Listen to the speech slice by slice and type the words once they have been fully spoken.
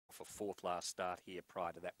for fourth last start here.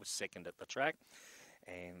 Prior to that was second at the track.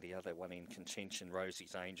 And the other one in contention,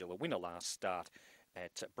 Rosie's Angel, a winner last start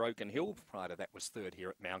at Broken Hill. Prior to that was third here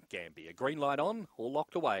at Mt-Gambier. Green light on, all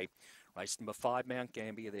locked away. Race number 5,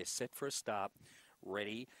 Mt-Gambier. They're set for a start.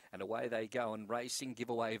 Ready, and away they go, and racing.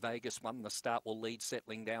 Giveaway Vegas won the start, will lead,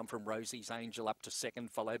 settling down from Rosie's Angel up to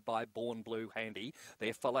second, followed by Born Blue Handy.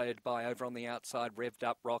 They're followed by, over on the outside, Revved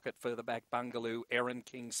Up Rocket, further back Bungaloo, Erin,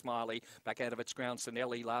 King Smiley, back out of its ground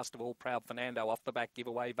Sinelli, last of all Proud Fernando, off the back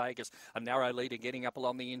Giveaway Vegas, a narrow leader getting up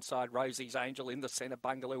along the inside, Rosie's Angel in the centre,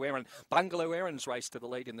 Bungaloo Erin. Bungaloo Erin's race to the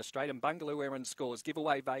lead in the straight, and Bungaloo Erin scores.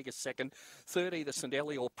 Giveaway Vegas second, third either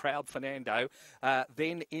Sinelli or Proud Fernando.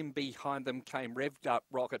 Then in behind them came Revved Up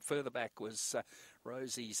Rocket. Further back was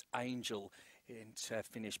Rosie's Angel, and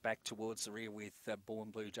finished back towards the rear with Born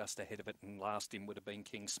Blue just ahead of it, and last in would have been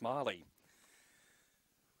King Smiley.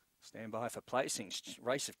 Stand by for placings.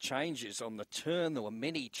 Race of changes on the turn. There were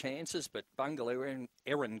many chances, but Bungaloo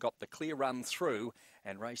Erin got the clear run through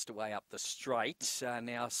and raced away up the straight.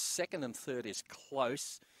 Now second and third is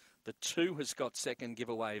close. The 2 has got second,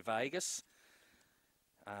 Giveaway Vegas.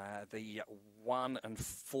 The 1 and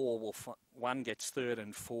 4 1 gets third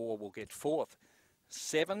and 4 will get fourth.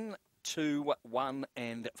 7, 2, 1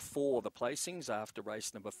 and 4 the placings after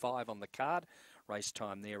race number 5 on the card. Race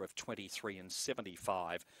time there of 23 and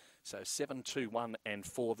 75. So 7, 2, 1 and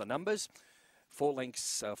 4 the numbers. 4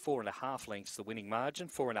 lengths, 4.5 lengths the winning margin.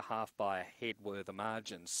 4.5 by a head were the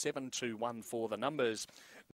margins. 7, 2, 1 for the numbers.